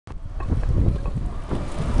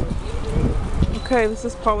Okay, this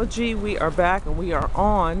is Paula G. We are back and we are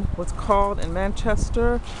on what's called in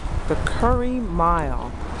Manchester the Curry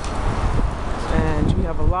Mile. And we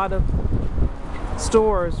have a lot of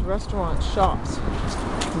stores, restaurants, shops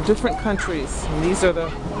from different countries. And these are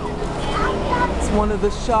it's one of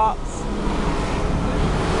the shops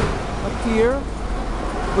up here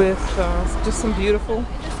with just some beautiful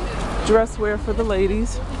dress wear for the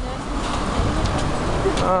ladies.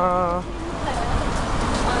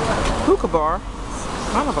 Hookah bar,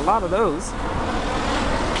 kind of a lot of those.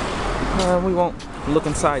 We won't look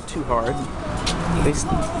inside too hard. They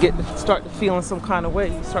start to feel in some kind of way.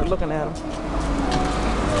 You start looking at them.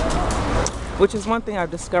 Which is one thing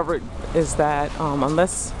I've discovered is that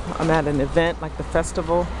unless I'm at an event like the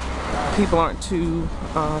festival, people aren't too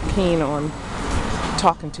keen on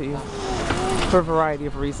talking to you for a variety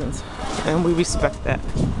of reasons, and we respect that.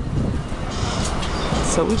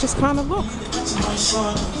 So we just kind of look.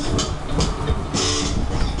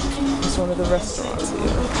 It's one of the restaurants here.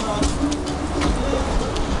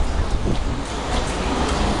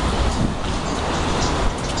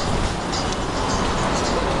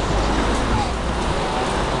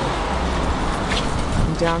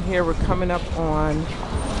 And down here we're coming up on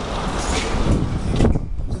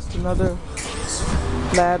just another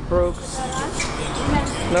Ladbrokes,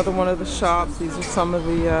 another one of the shops. These are some of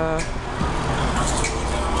the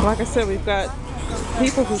like I said, we've got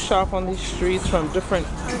people who shop on these streets from different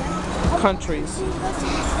countries.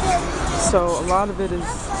 So a lot of it is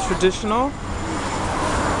traditional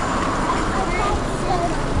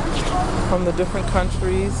from the different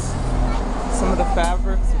countries. Some of the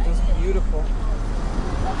fabrics are just beautiful.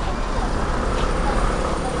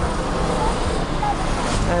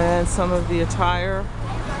 And some of the attire.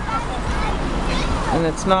 And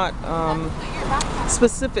it's not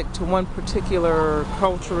specific to one particular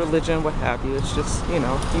culture, religion, what have you. It's just, you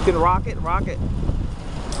know, you can rock it, rock it.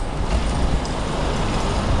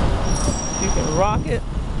 You can rock it.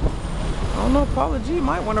 I don't know, Paula G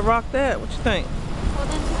might want to rock that. What you think?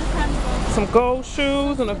 Some gold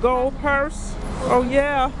shoes and a gold purse. Oh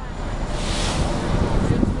yeah.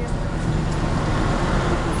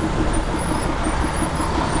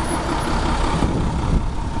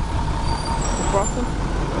 Crossing?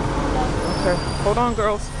 Okay, hold on,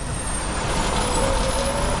 girls.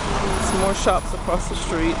 Some more shops across the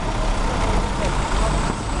street.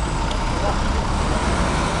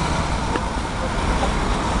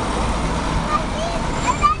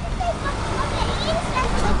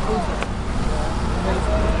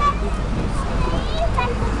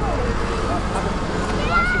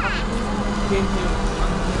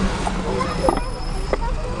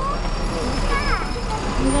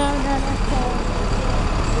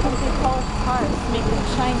 Make them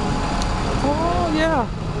shiny. Oh yeah.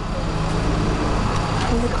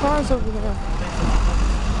 And the cars over there.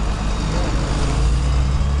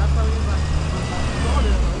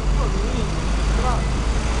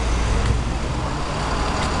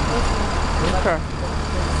 Okay.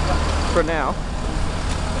 For now.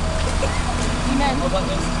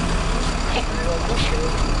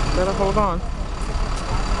 Better hold on.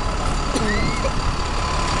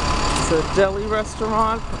 It's a deli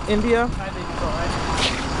restaurant from India. Can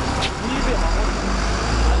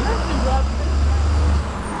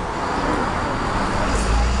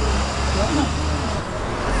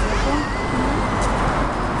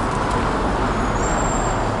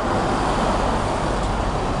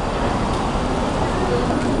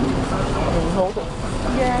you hold it?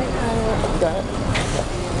 Yeah, Got it.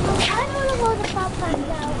 I don't know where the popcorn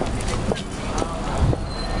goes.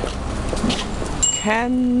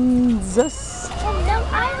 Kansas No,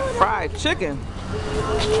 fried chicken.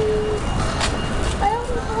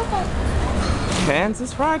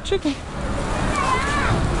 Kansas fried chicken.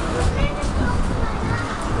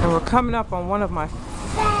 And we're coming up on one of my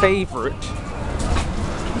favorite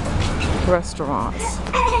restaurants.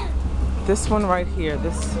 This one right here,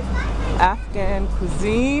 this Afghan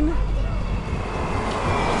cuisine.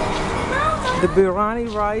 The biryani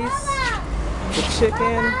rice, the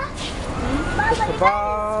chicken, the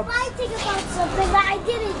kebabs.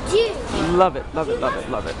 Love it, love it, love it,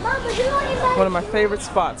 love it. One of my favorite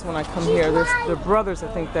spots when I come here. There's the brothers, I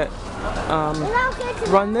think, that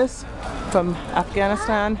run this from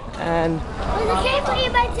Afghanistan, and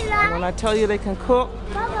when I tell you they can cook,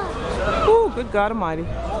 ooh, good God Almighty.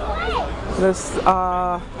 This,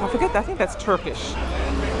 I forget, I think that's Turkish.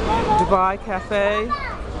 Dubai Cafe.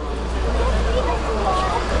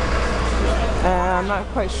 And I'm not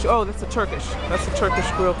quite sure. Oh, that's a Turkish. That's a Turkish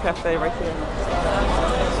grill cafe right there.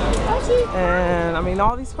 And I mean,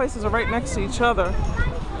 all these places are right next to each other.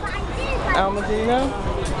 Al Medina.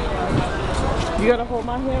 You gotta hold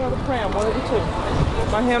my hand or the pram, one of the two.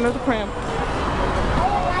 My hand or the pram.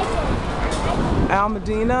 Al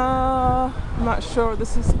Medina, I'm not sure.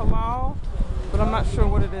 This is halal, but I'm not sure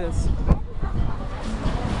what it is.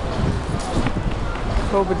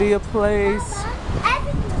 Bobadilla Place.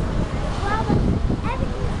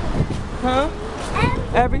 Huh?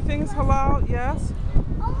 Everything's halal, yes.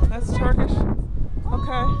 That's Turkish.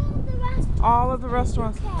 Okay. All of the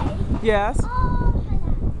restaurants. Yes.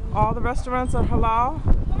 All the restaurants are halal.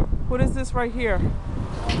 What is this right here?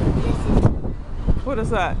 What is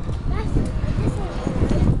that?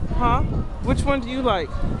 Huh? Which one do you like?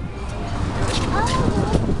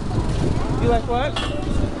 You like what?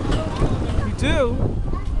 You do?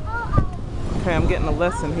 Okay, I'm getting a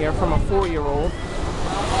lesson here from a 4-year-old.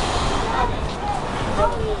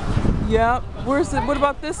 Yep. Where's it? What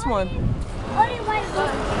about this one?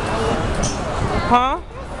 Huh?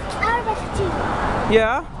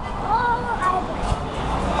 Yeah?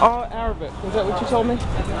 All Arabic. Is that what you told me?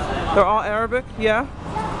 They're all Arabic? Yeah?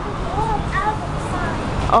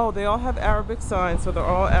 Oh, they all have Arabic signs, so they're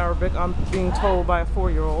all Arabic. I'm being told by a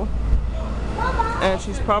 4-year-old. And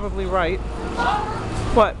she's probably right.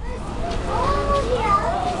 What?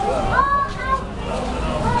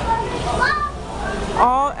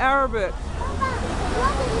 All Arabic.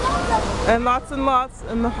 And lots and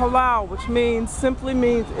the halal, which means, simply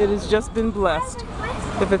means it has just been blessed.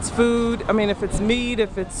 If it's food, I mean if it's meat,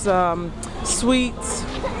 if it's sweets,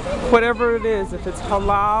 whatever it is, if it's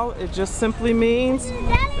halal, it just simply means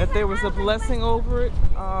that there was a blessing over it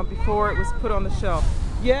before it was put on the shelf.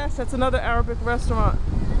 Yes, that's another Arabic restaurant.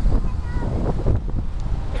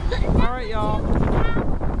 Alright y'all,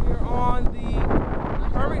 we're on the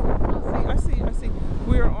Curry, I see,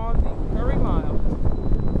 we are on the Curry Mile.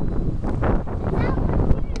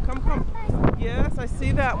 Come. Yes, I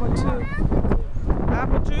see that one too.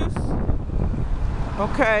 Apple juice?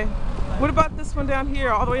 Okay. What about this one down here,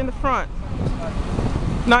 all the way in the front?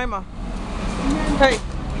 Naima. Hey.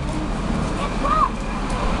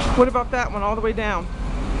 What about that one all the way down?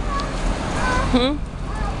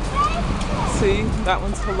 See, that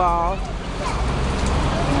one's halal.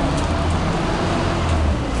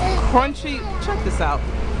 Crunchy, check this out.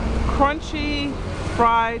 Crunchy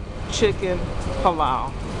fried chicken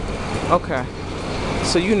halal. Okay.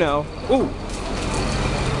 So you know. Ooh.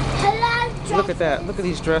 Look at that. Look at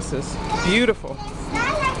these dresses. Beautiful.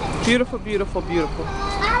 Beautiful, beautiful, beautiful.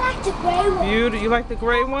 I like the gray ones. You like the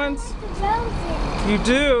gray ones? You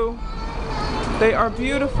do? They are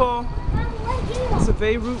beautiful. It's a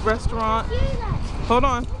Beirut restaurant. Hold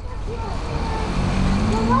on.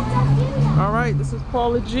 Alright, this is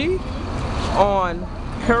Paula G on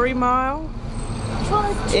Curry Mile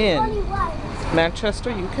in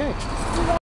Manchester, UK.